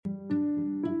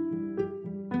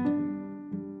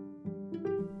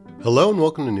Hello and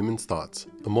welcome to Newman's Thoughts,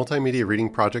 a multimedia reading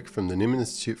project from the Newman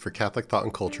Institute for Catholic Thought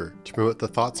and Culture to promote the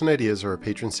thoughts and ideas of our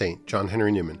patron saint, John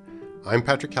Henry Newman. I'm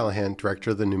Patrick Callahan,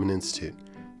 director of the Newman Institute.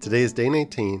 Today is day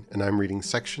 19, and I'm reading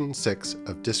section 6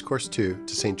 of Discourse 2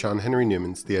 to St. John Henry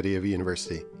Newman's The Idea of a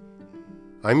University.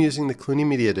 I'm using the Clooney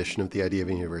Media edition of The Idea of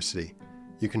a University.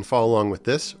 You can follow along with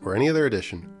this or any other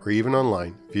edition, or even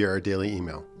online via our daily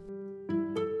email.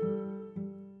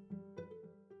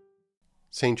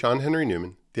 St. John Henry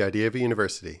Newman, The Idea of a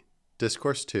University,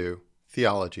 Discourse 2,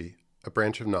 Theology, a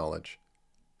Branch of Knowledge,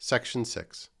 Section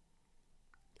 6.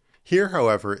 Here,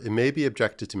 however, it may be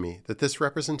objected to me that this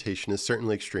representation is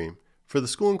certainly extreme, for the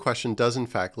school in question does in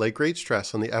fact lay great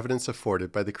stress on the evidence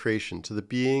afforded by the creation to the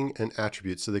being and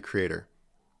attributes of the Creator.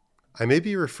 I may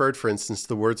be referred, for instance, to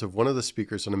the words of one of the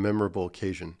speakers on a memorable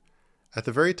occasion. At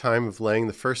the very time of laying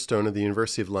the first stone of the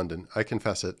University of London, I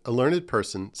confess it, a learned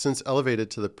person, since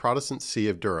elevated to the Protestant see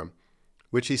of Durham,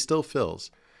 which he still fills,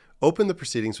 opened the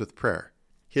proceedings with prayer.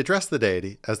 He addressed the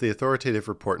deity, as the authoritative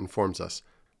report informs us,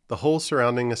 the whole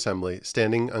surrounding assembly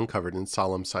standing uncovered in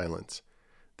solemn silence.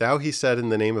 Thou, he said in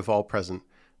the name of all present,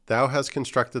 thou hast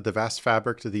constructed the vast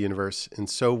fabric of the universe in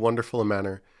so wonderful a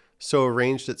manner, so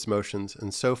arranged its motions,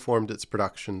 and so formed its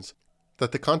productions,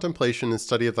 that the contemplation and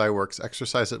study of thy works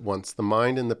exercise at once the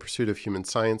mind in the pursuit of human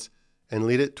science, and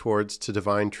lead it towards to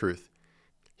divine truth.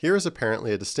 Here is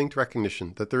apparently a distinct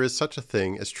recognition that there is such a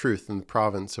thing as truth in the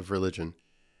province of religion.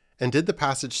 And did the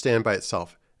passage stand by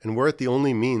itself, and were it the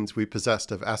only means we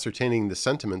possessed of ascertaining the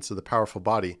sentiments of the powerful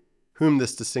body, whom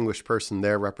this distinguished person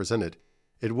there represented,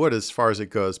 it would, as far as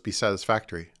it goes, be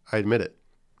satisfactory. I admit it.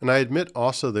 And I admit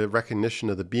also the recognition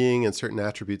of the being and certain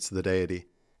attributes of the deity,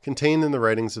 contained in the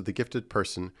writings of the gifted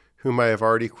person whom I have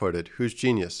already quoted, whose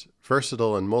genius,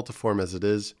 versatile and multiform as it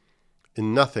is,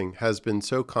 in nothing has been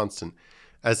so constant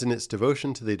as in its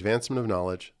devotion to the advancement of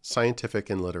knowledge, scientific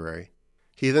and literary.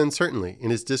 He then certainly, in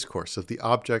his discourse of the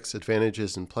objects,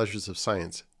 advantages, and pleasures of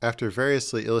science, after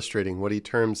variously illustrating what he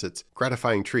terms its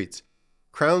gratifying treats,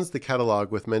 crowns the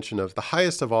catalogue with mention of the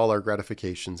highest of all our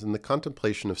gratifications in the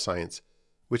contemplation of science,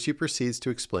 which he proceeds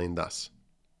to explain thus.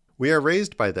 We are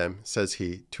raised by them, says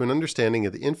he, to an understanding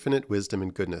of the infinite wisdom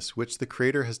and goodness which the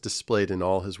Creator has displayed in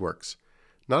all his works.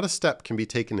 Not a step can be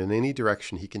taken in any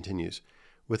direction, he continues,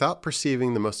 without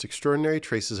perceiving the most extraordinary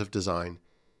traces of design,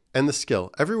 and the skill,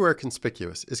 everywhere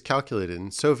conspicuous, is calculated in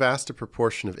so vast a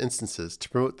proportion of instances to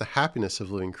promote the happiness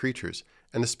of living creatures,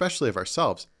 and especially of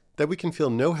ourselves, that we can feel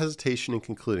no hesitation in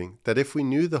concluding that if we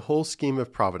knew the whole scheme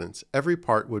of providence, every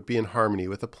part would be in harmony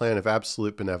with a plan of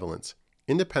absolute benevolence.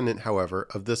 Independent, however,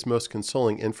 of this most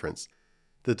consoling inference,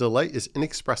 the delight is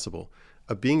inexpressible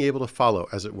of being able to follow,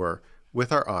 as it were,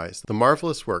 with our eyes, the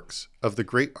marvelous works of the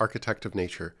great architect of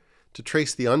nature, to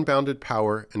trace the unbounded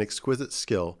power and exquisite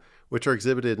skill which are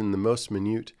exhibited in the most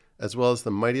minute as well as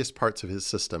the mightiest parts of his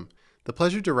system. The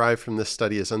pleasure derived from this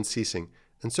study is unceasing,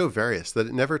 and so various that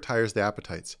it never tires the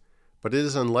appetites. But it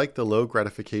is unlike the low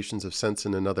gratifications of sense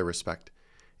in another respect.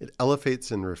 It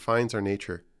elevates and refines our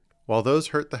nature, while those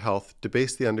hurt the health,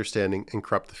 debase the understanding, and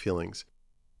corrupt the feelings.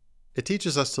 It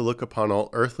teaches us to look upon all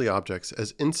earthly objects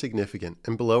as insignificant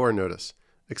and below our notice,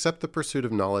 except the pursuit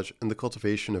of knowledge and the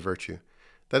cultivation of virtue.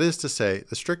 That is to say,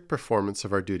 the strict performance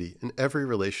of our duty in every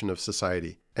relation of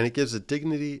society, and it gives a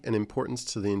dignity and importance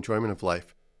to the enjoyment of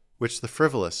life, which the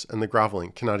frivolous and the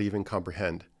groveling cannot even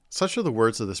comprehend. Such are the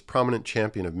words of this prominent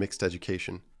champion of mixed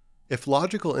education. If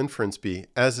logical inference be,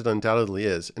 as it undoubtedly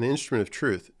is, an instrument of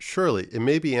truth, surely it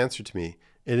may be answered to me,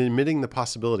 in admitting the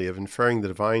possibility of inferring the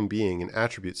divine being and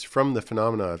attributes from the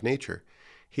phenomena of nature,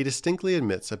 he distinctly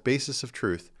admits a basis of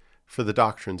truth for the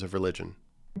doctrines of religion.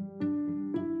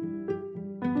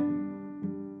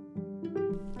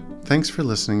 Thanks for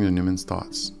listening to Newman's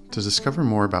Thoughts. To discover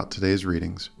more about today's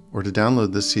readings, or to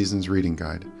download this season's reading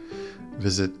guide,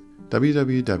 visit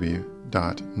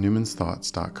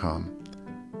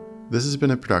www.newmansthoughts.com. This has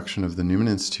been a production of the Newman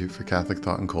Institute for Catholic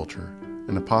Thought and Culture,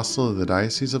 an apostle of the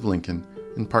Diocese of Lincoln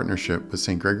in partnership with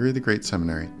St. Gregory the Great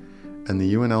Seminary and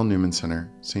the UNL Newman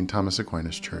Center, St. Thomas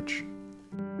Aquinas Church.